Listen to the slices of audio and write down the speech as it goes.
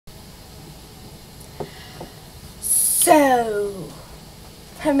So,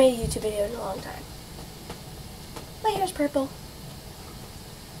 I haven't made a YouTube video in a long time. My hair's purple.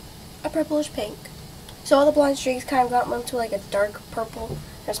 A purplish pink. So all the blonde streaks kind of got into like a dark purple.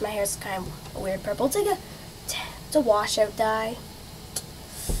 There's my hair's kind of a weird purple. It's like it's a washout dye.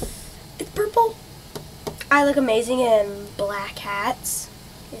 It's purple. I look amazing in black hats.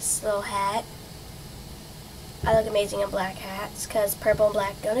 This little hat. I look amazing in black hats because purple and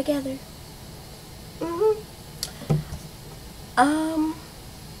black go together.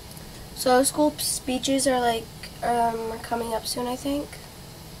 So school speeches are like coming up soon, I think.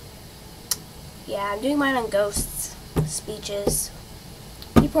 Yeah, I'm doing mine on ghosts speeches.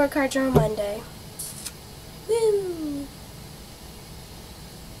 Report cards are on Monday. Woo!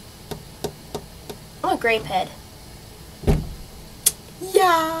 I'm a grape head.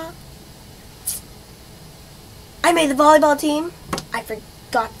 Yeah! I made the volleyball team. I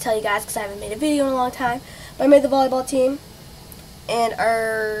forgot to tell you guys because I haven't made a video in a long time. But I made the volleyball team. And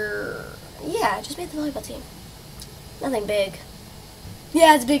yeah, I just made the volleyball team. Nothing big.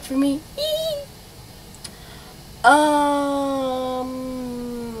 Yeah, it's big for me. I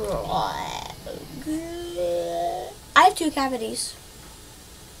have 2 cavities.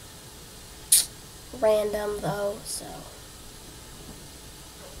 Random though, so.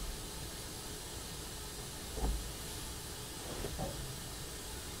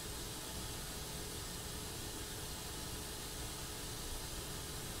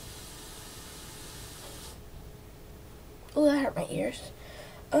 Oh, that hurt my ears.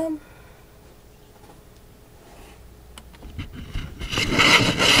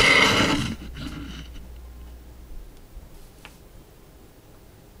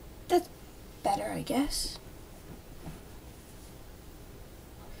 That's better, I guess.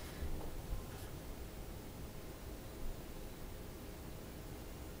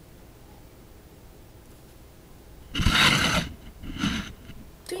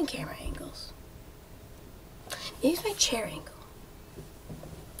 Doing camera angles. Use my chair angle.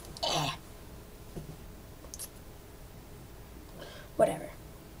 Whatever.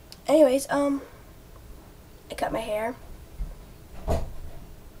 Anyways, I cut my hair.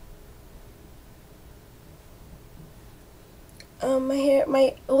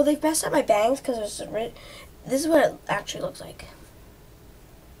 Well, they've messed up my bangs because there's this is what it actually looks like.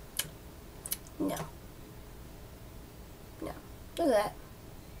 No. Look at that.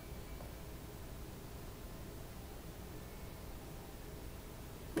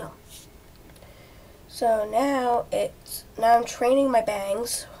 No. So now I'm training my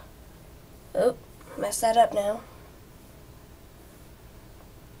bangs. Oh, messed that up now.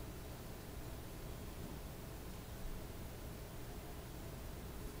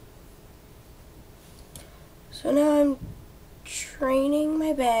 So now I'm training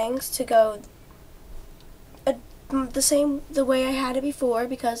my bangs to go the way I had it before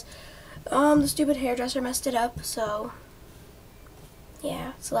because the stupid hairdresser messed it up. So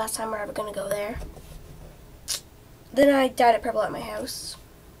yeah, it's the last time we're ever gonna go there. Then I dyed it purple at my house.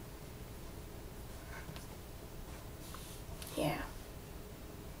 Yeah.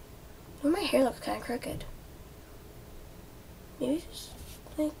 Well, my hair looks kind of crooked. Maybe just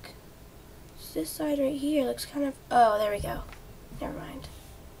like this side right here looks kind of. Oh, there we go. Never mind.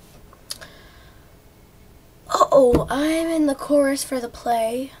 Uh-oh, I'm in the chorus for the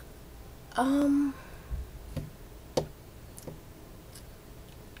play.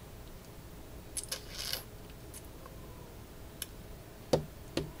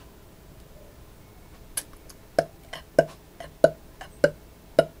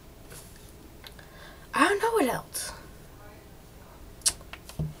 I don't know what else.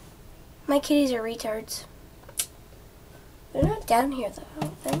 My kitties are retards. They're not down here though, I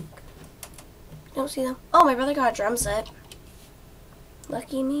don't think. Don't see them. Oh, my brother got a drum set.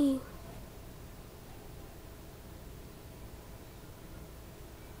 Lucky me.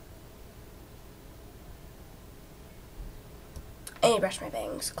 I need to brush my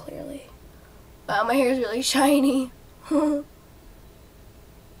bangs, clearly. Wow, my hair is really shiny.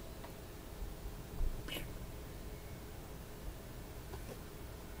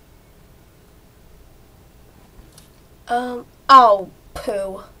 Oh,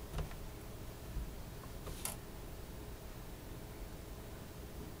 poo.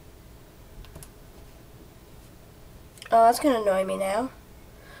 Oh, that's gonna annoy me now.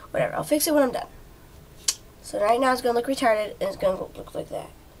 Whatever, I'll fix it when I'm done. So right now it's gonna look retarded and it's gonna look like that.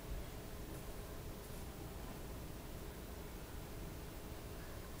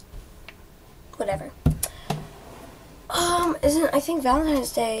 Whatever. I think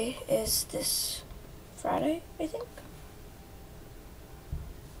Valentine's Day is this Friday, I think.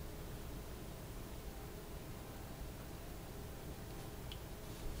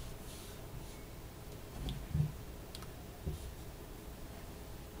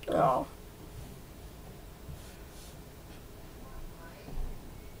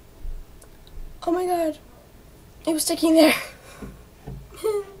 Oh my god. It was sticking there.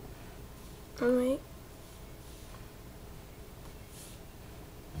 Alright.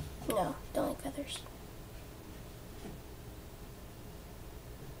 No, don't like feathers.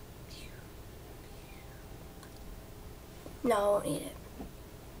 No, I won't eat it.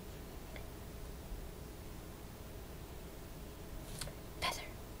 Feather.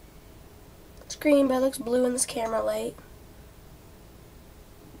 It's green, but it looks blue in this camera light.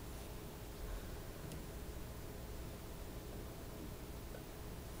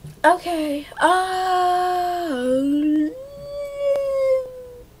 Okay.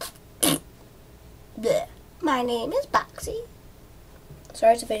 Bleh. My name is Boxy.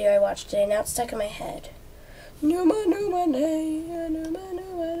 Sorry, it's a video I watched today. Now it's stuck in my head.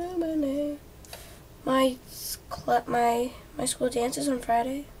 My school dance is on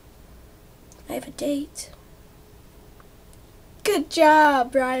Friday. I have a date. Good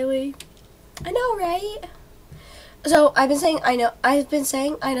job, Rylee. I know, right? So I've been saying I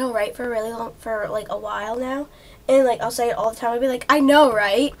know right for like a while now, and like I'll say it all the time. I'll be like, I know,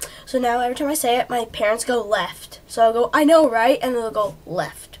 right? So now every time I say it, my parents go left. So I'll go, I know, right? And they'll go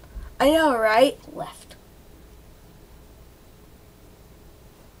left. I know, right? Left.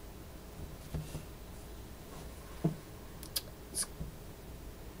 It's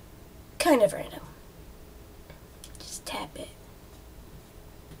kind of random. Just tap it.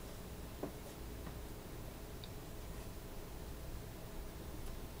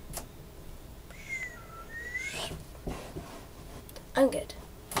 I'm good.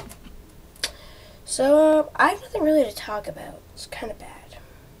 So, I have nothing really to talk about. It's kind of bad.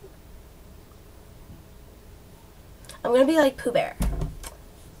 I'm gonna be like Pooh Bear.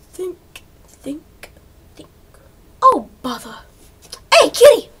 Think, think, think. Oh, bother. Hey,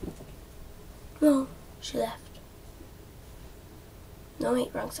 kitty! No, she left. No,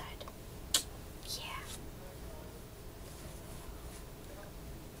 wait, wrong side. Yeah.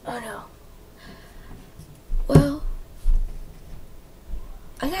 Oh, no. Well,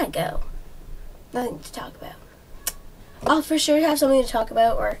 I gotta go. Nothing to talk about. I'll for sure have something to talk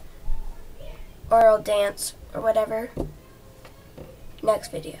about, or I'll dance, or whatever.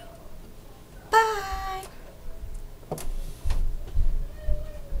 Next video. Bye!